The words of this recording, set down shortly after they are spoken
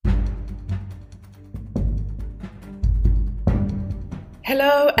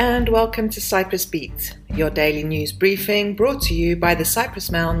Hello and welcome to Cyprus Beat, your daily news briefing brought to you by the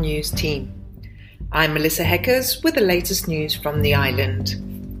Cyprus Mail news team. I'm Melissa Heckers with the latest news from the island.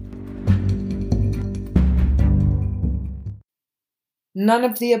 None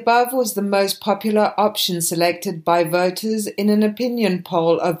of the above was the most popular option selected by voters in an opinion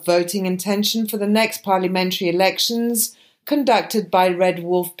poll of voting intention for the next parliamentary elections conducted by Red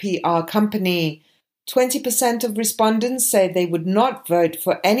Wolf PR company. 20% of respondents say they would not vote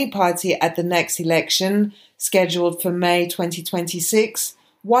for any party at the next election, scheduled for May 2026,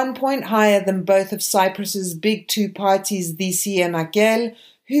 1 point higher than both of Cyprus's big two parties, DC and Akel,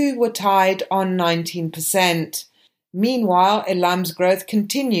 who were tied on 19%. Meanwhile, Elam's growth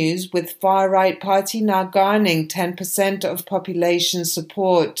continues, with far-right party now garnering 10% of population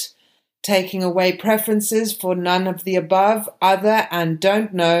support. Taking away preferences for none of the above, other and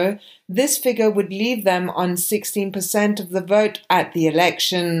don't know, this figure would leave them on 16% of the vote at the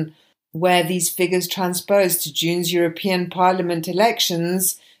election. Where these figures transpose to June's European Parliament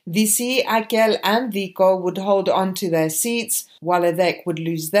elections, DC, Akel and Vico would hold on to their seats, while EDEC would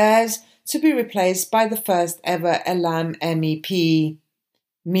lose theirs, to be replaced by the first ever Elam MEP.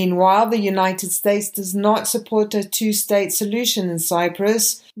 Meanwhile, the United States does not support a two-state solution in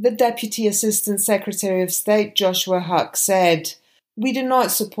Cyprus, the Deputy Assistant Secretary of State Jushua Huck said. "We do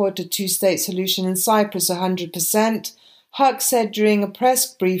not support a two-state solution in Cyprus 100%, Huck said during a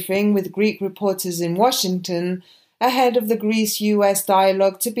press briefing with Greek reporters in Washington ahead of the Greece-US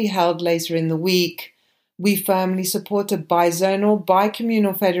dialogue to be held later in the week. "We firmly support a bizonal,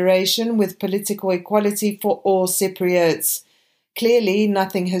 bicommunal federation with political equality for all Cypriots. Clearly,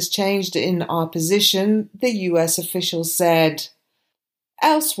 nothing has changed in our position," the US official said.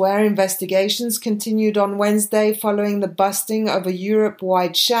 Elsewhere, investigations continued on Wednesday following the busting of a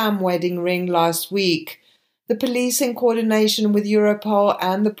Europe-wide sham wedding ring last week. The police, in coordination with Europol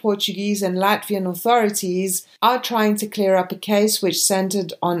and the Portuguese and Latvian authorities, are trying to clear up a case which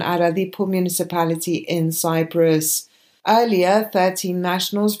centered on Aradipu municipality in Cyprus. Earlier, 13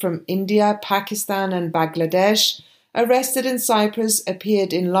 nationals from India, Pakistan and Bangladesh, arrested in Cyprus,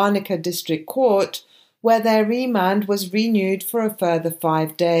 appeared in Larnaca District Court, where their remand was renewed for a further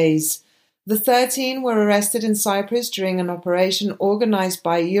 5 days. The 13 were arrested in Cyprus during an operation organised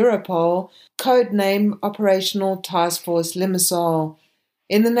by Europol, codename Operational Task Force Limassol.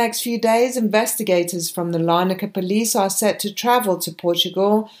 In the next few days, investigators from the Larnaca police are set to travel to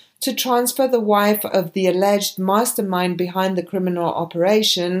Portugal to transfer the wife of the alleged mastermind behind the criminal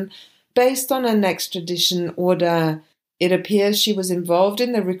operation based on an extradition order. It appears she was involved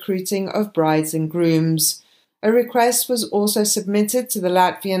in the recruiting of brides and grooms. A request was also submitted to the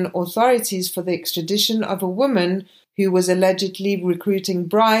Latvian authorities for the extradition of a woman who was allegedly recruiting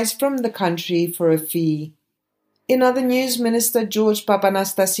brides from the country for a fee. In other news, Minister George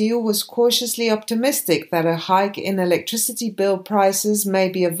Papanastasiou was cautiously optimistic that a hike in electricity bill prices may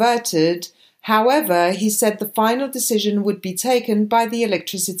be averted. However, he said the final decision would be taken by the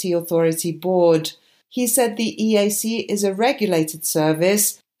Electricity Authority Board. He said the EAC is a regulated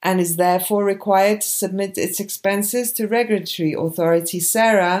service and is therefore required to submit its expenses to regulatory authority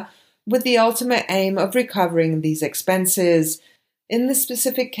SERA with the ultimate aim of recovering these expenses. In this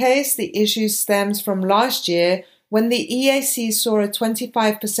specific case, the issue stems from last year when the EAC saw a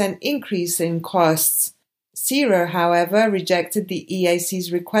 25% increase in costs. SERA, however, rejected the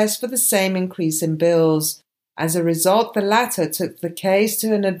EAC's request for the same increase in bills. As a result, the latter took the case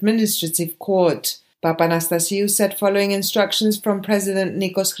to an administrative court. Papanastasiou said following instructions from President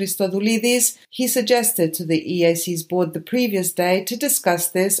Nikos Christodoulidis, he suggested to the EAC's board the previous day to discuss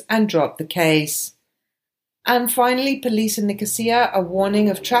this and drop the case. And finally, police in Nicosia are warning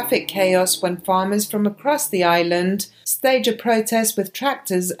of traffic chaos when farmers from across the island stage a protest with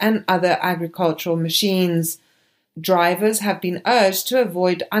tractors and other agricultural machines. Drivers have been urged to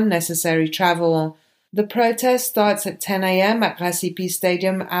avoid unnecessary travel. The protest starts at 10 a.m. at Rasipi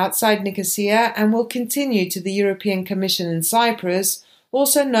Stadium outside Nicosia and will continue to the European Commission in Cyprus,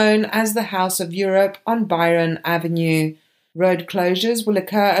 also known as the House of Europe, on Byron Avenue. Road closures will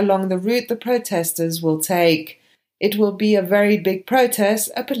occur along the route the protesters will take. It will be a very big protest,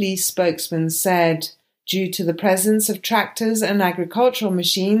 a police spokesman said. Due to the presence of tractors and agricultural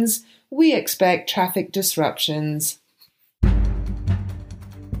machines, we expect traffic disruptions.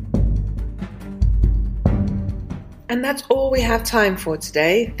 And that's all we have time for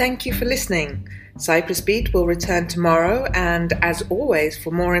today. Thank you for listening. Cyprus Beat will return tomorrow, and as always,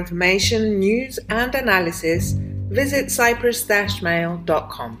 for more information, news and analysis, visit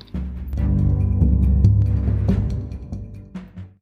cyprus-mail.com.